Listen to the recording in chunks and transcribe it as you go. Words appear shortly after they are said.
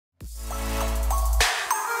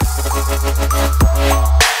Hi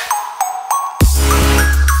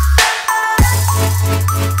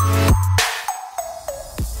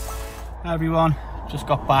everyone, just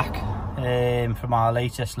got back from our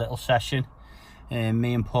latest little session.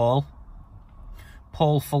 Me and Paul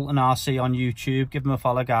Fulton RC on YouTube. Give him a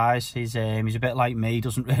follow, guys. He's a bit like me,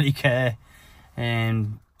 doesn't really care,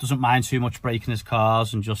 doesn't mind too much breaking his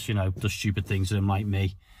cars, and just, you know, does stupid things to them like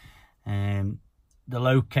me. The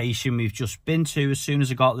location we've just been to, as soon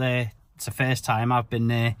as I got there, it's the first time I've been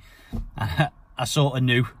there. I sort of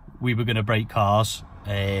knew we were going to break cars,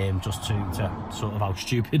 just to sort of how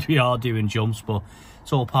stupid we are doing jumps, but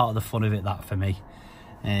it's all part of the fun of it, that for me.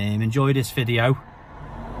 Enjoy this video,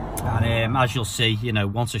 and as you'll see, you know,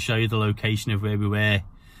 once I show you the location of where we were,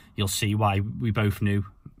 you'll see why we both knew,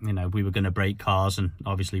 you know, we were going to break cars, and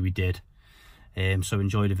obviously we did. So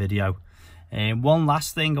enjoy the video. One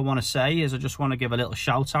last thing I want to say is I just want to give a little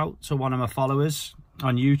shout out to one of my followers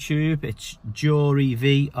on YouTube. It's Jury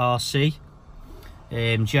VRC.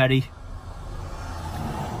 Jerry,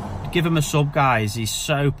 give him a sub, guys. He's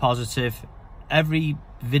so positive. Every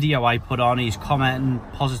video I put on, he's commenting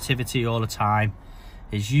positivity all the time.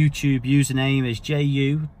 His YouTube username is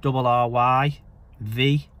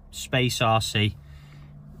JURRYV_RC.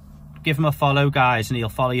 Give him a follow, guys, and he'll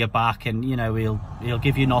follow you back, and you know, he'll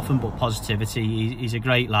give you nothing but positivity. He's a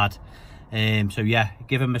great lad. So yeah,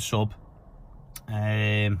 give him a sub.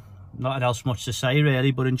 Nothing else much to say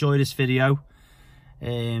really, but enjoy this video.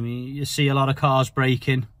 You see a lot of cars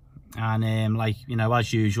breaking, and like, you know,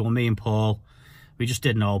 as usual, me and Paul, we just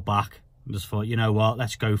didn't hold back. Just thought, you know what,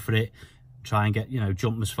 let's go for it, try and get, you know,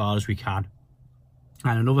 jump as far as we can.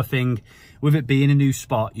 And another thing, with it being a new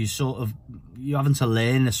spot, you're having to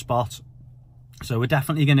learn the spot. So we're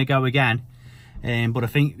definitely going to go again, but I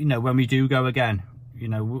think, you know, when we do go again, you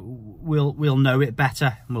know, we'll know it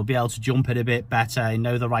better, and we'll be able to jump it a bit better and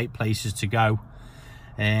know the right places to go.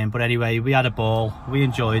 But anyway, we had a ball, we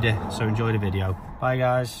enjoyed it, so enjoy the video. Bye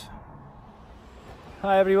guys.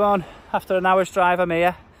 Hi everyone, after an hour's drive I'm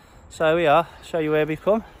here, so we are, show you where we've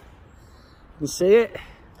come. You can see it.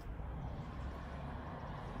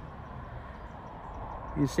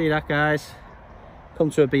 You can see that, guys. Come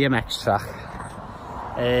to a BMX track.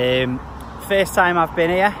 First time I've been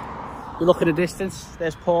here. You look at the distance,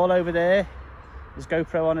 there's Paul over there, his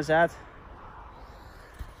GoPro on his head.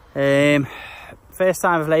 First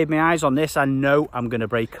time I've laid my eyes on this, I know I'm going to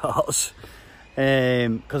break cars,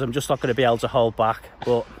 because I'm just not going to be able to hold back.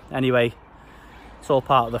 But anyway, it's all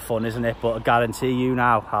part of the fun, isn't it? But I guarantee you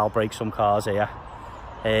now, I'll break some cars here.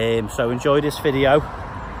 So enjoy this video,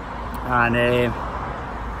 and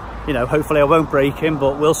you know, hopefully I won't break him,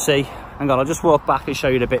 but we'll see. Hang on, I'll just walk back and show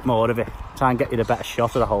you a bit more of it, try and get you the better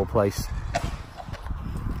shot of the whole place.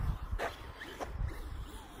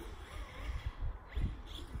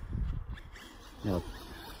 You know,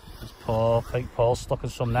 there's Paul. I think Paul's stuck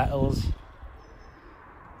in some nettles.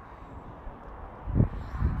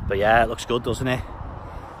 But yeah, it looks good, doesn't it?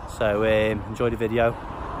 So enjoy the video.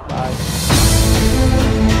 Bye.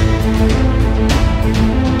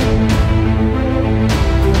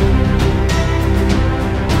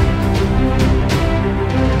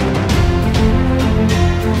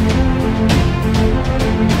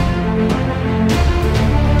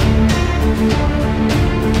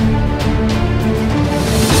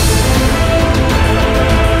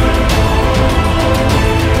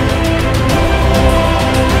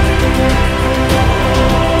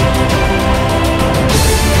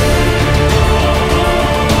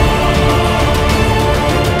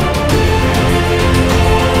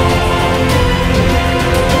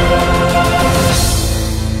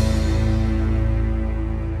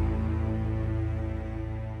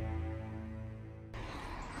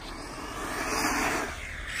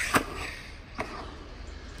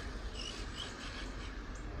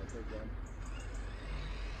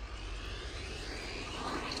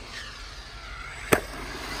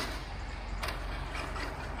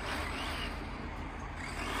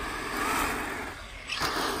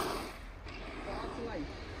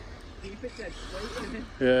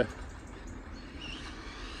 Yeah.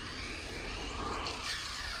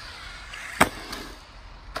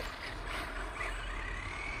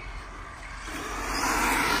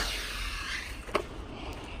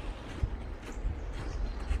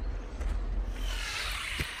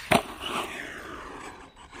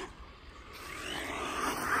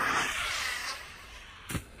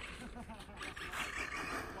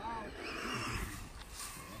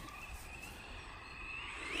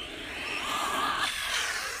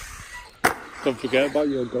 Don't forget about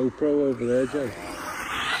your GoPro over there, Joe.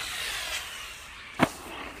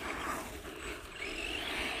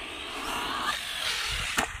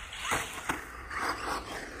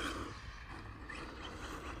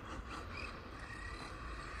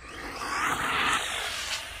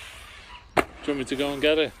 you want me to go and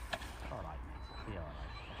get it? Alright, be alright.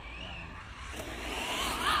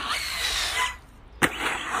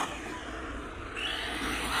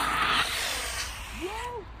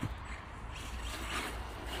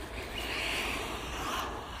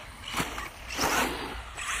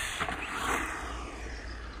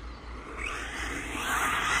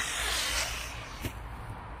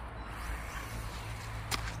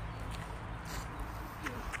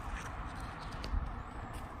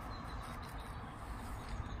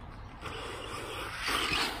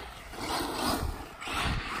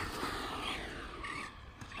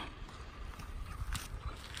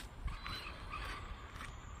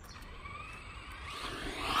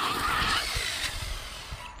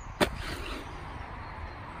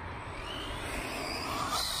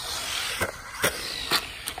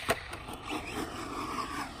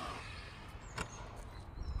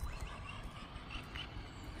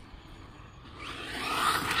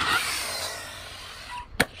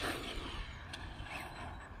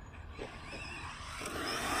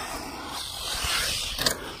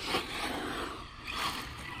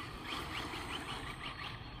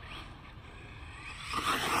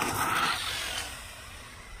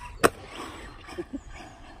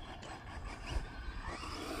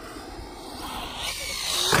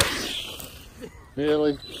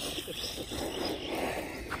 Really? Try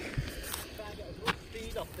and get as much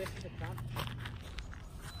speed off this as I can.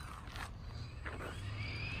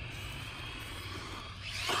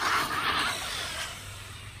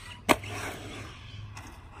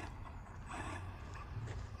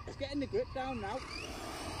 It's getting the grip down now.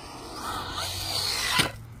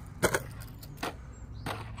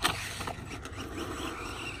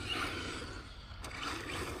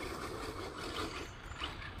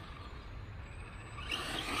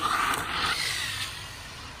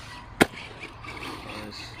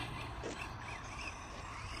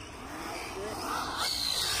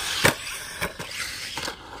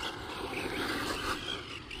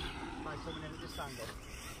 Coming in at this angle.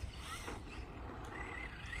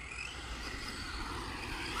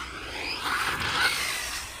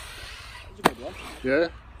 That was a good one. Yeah?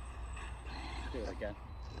 Do it again.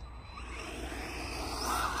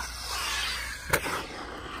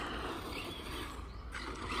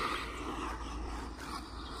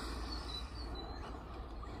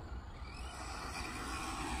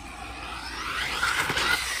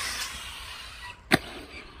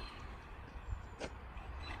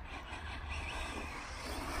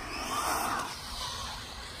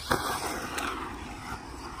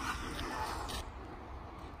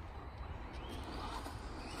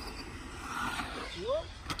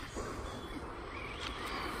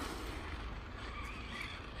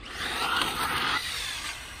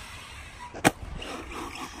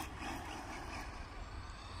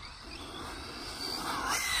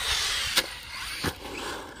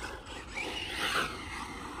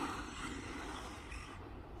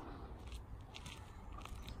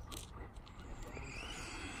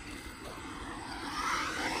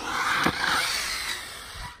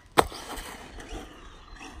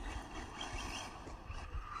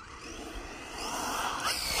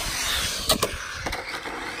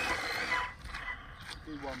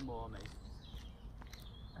 One more, mate.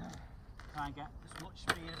 Try and get as much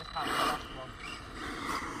speed as I can on the last one.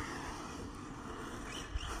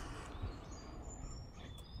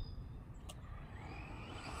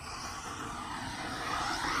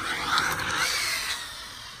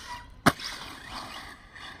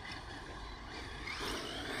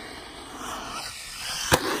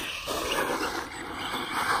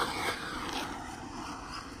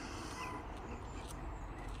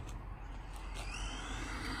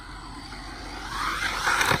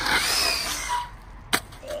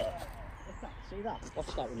 See that?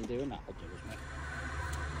 Watch that when you're doing that. I'll do it, mate.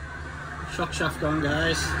 Shock shaft on,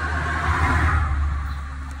 guys.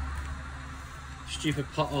 Stupid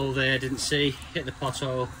pothole there, didn't see. Hit the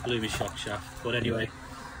pothole, blew my shock shaft. But anyway,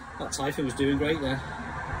 that Typhoon was doing great there.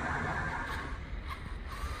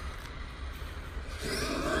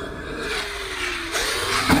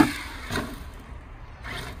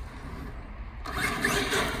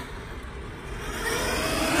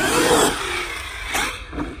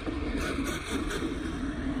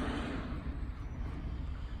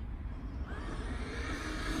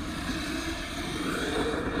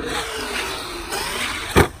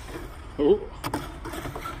 Oh.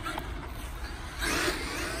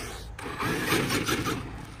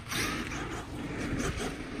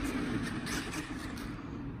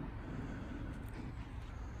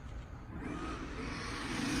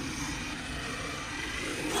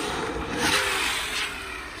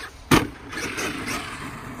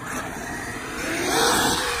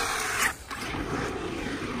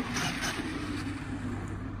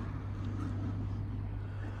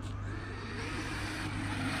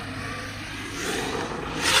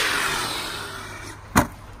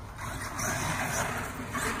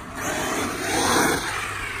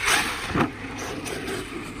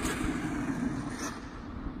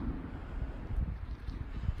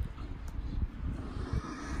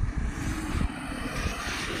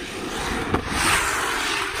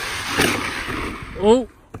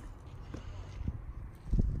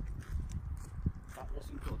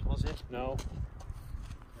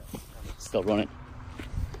 Still running.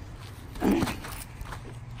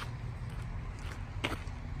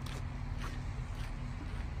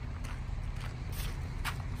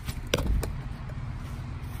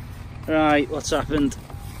 Right, what's happened?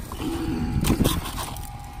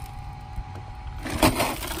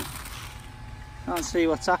 Can't see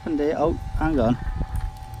what's happened here. Oh, hang on.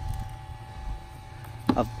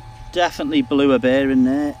 I've definitely blew a bearing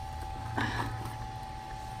there.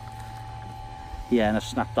 Yeah, and I've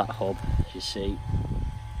snapped that hub, as you see.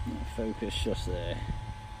 Focus just there.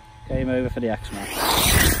 Game over for the X-Man.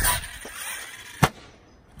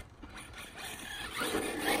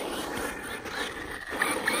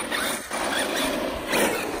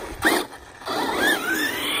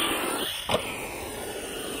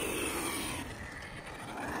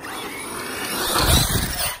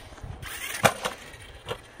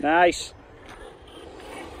 Nice.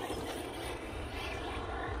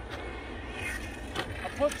 I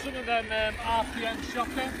put some of them RPM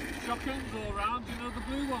shotguns all around, you know, the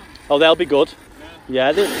blue ones. Oh, they'll be good.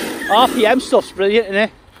 Yeah, the RPM stuff's brilliant, isn't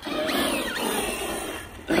it?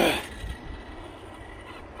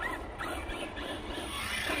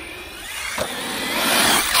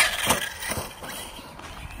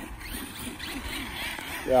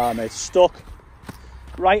 Yeah, mate, stuck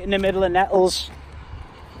right in the middle of nettles.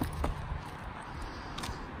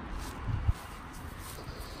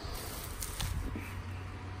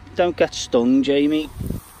 Don't get stung, Jamie.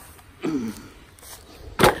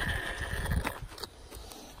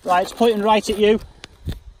 Right, it's pointing right at you.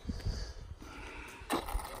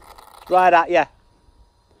 Right at you.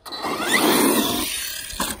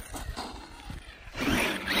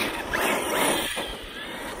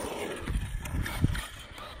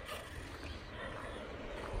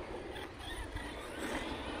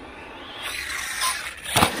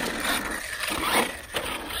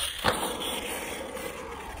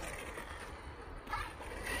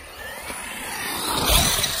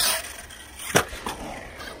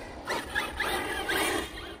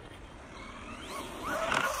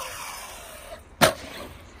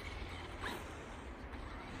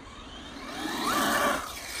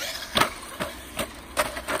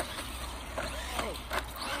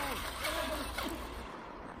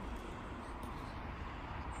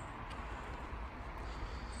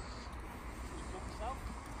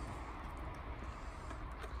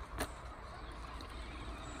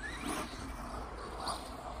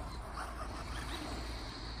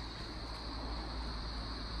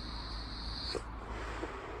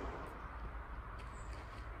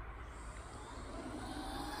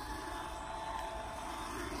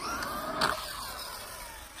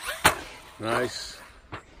 Nice.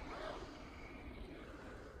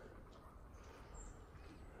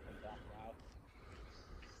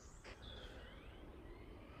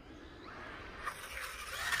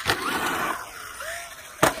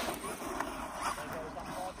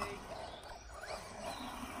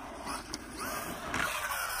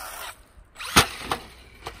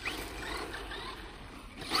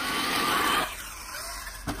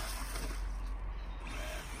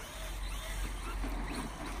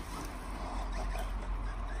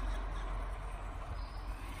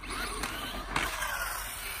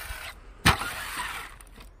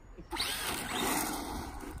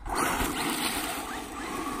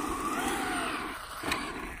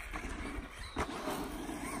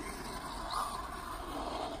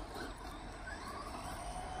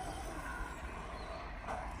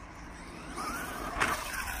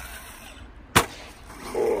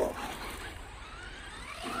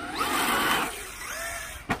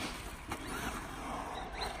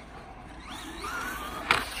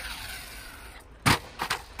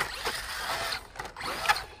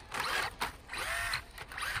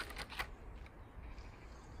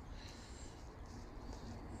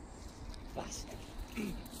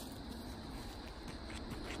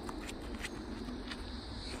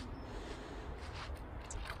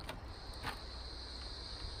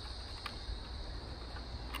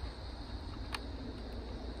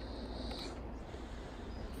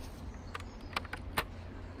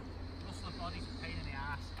 Rustler body's a pain in the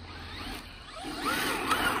ass.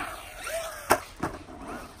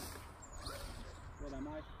 What am I?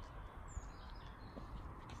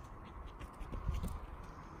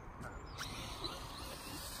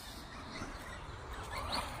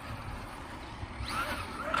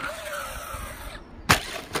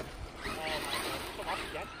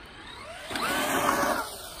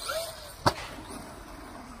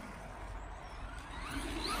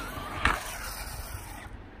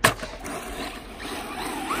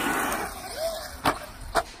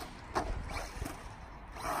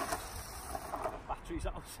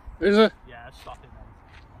 Is it? Yeah. Let's stop it then.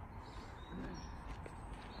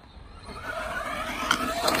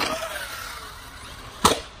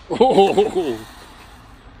 Oh.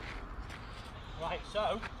 Right,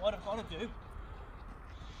 so what I've got to do,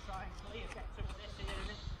 try and clear, get some of this here in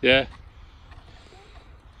it. Yeah.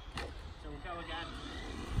 So we'll go again.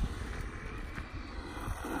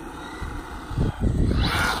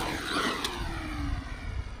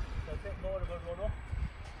 So a bit more of a run up.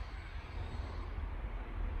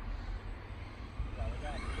 Go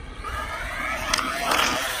again.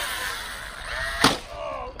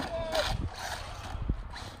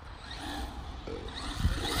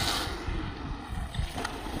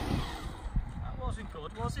 That wasn't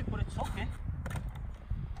good, was it? But it took it.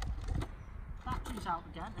 Battery's out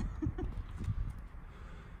again.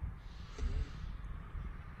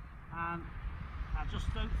 And I just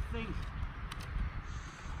don't think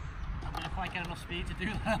I'm going to quite get enough speed to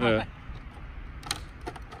do that. Yeah.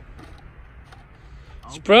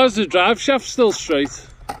 Surprised the drive shaft's still straight.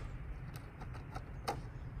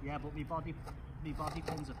 Yeah, but my body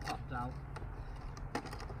pins have popped out.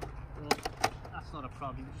 But that's not a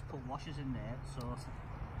problem. You just put washers in there, so.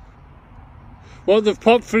 What, they've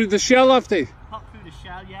popped through the shell, have they? Popped through the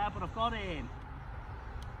shell, yeah, but I've got I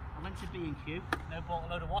went to B&Q, they bought a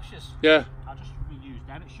load of washers. Yeah. I'll just reuse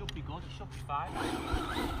them, it should be good, it should be fine. Right,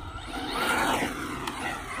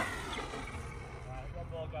 one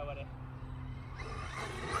more go at it.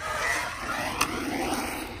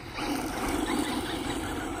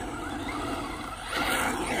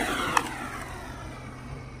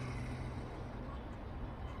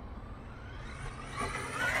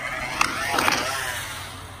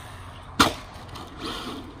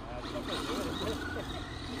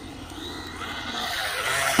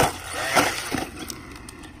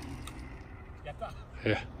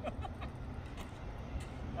 Yeah.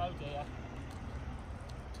 Oh dear.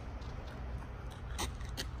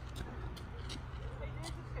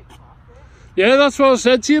 Yeah, that's what I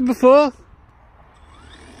said to you before.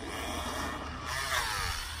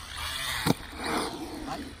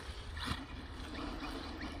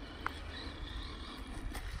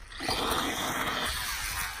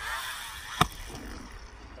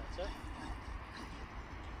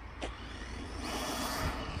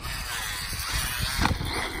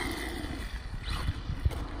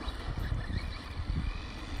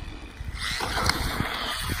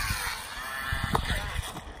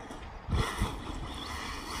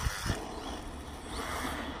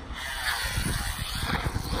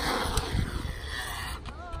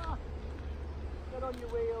 On your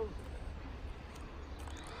wheels.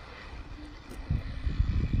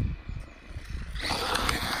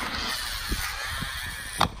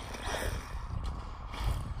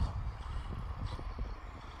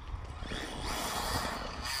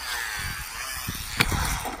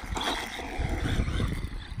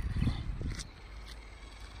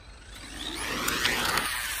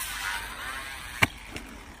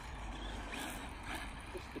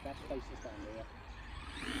 This is the best places down there.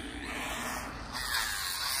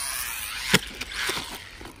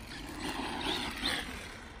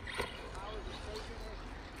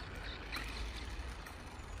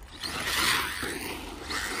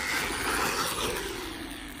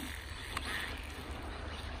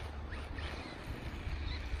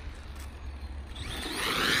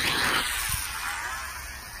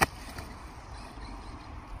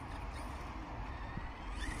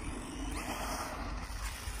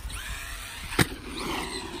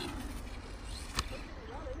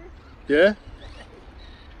 Yeah.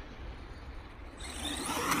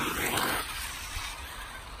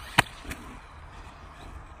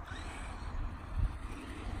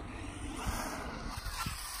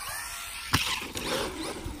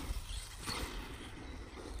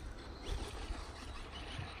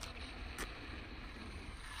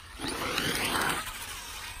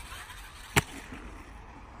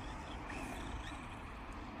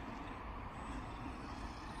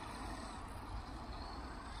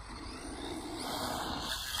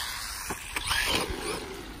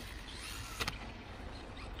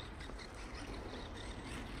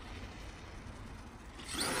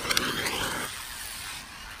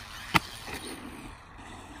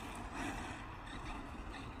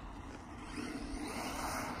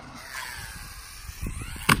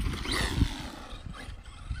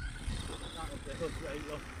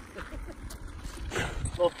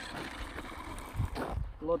 Look,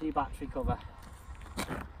 bloody battery cover.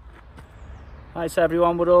 Right, so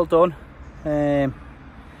everyone, we're all done.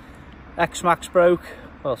 X-Max broke,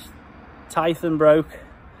 well, Titan broke,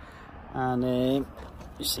 and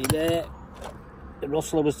you see there, the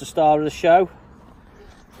Rustler was the star of the show.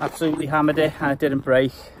 Absolutely hammered it, and it didn't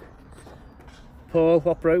break. Paul,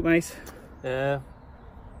 what broke, mate?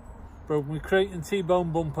 Broke my crate and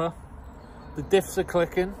T-bone bumper. The diffs are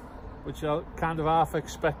clicking, which I kind of half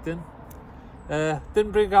expecting.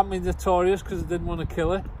 Didn't bring out my Notorious because I didn't want to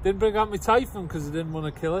kill it. Didn't bring out my Typhon because I didn't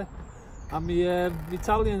want to kill it. And my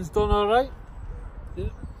Italian's done alright. Yeah.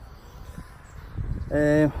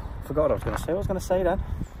 Forgot what I was going to say. What was going to say then?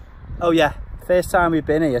 Oh yeah, first time we've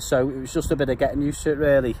been here, so it was just a bit of getting used to it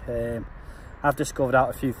really. I've discovered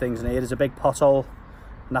out a few things in here. There's a big pothole,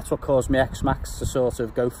 and that's what caused my X-Max to sort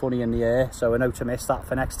of go funny in the air, so I know to miss that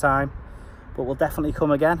for next time. But we'll definitely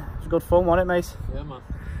come again. It was good fun, wasn't it, mate? Yeah, man.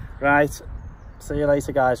 Right, see you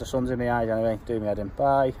later guys. The sun's in my eyes anyway. Do me head in.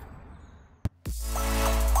 Bye.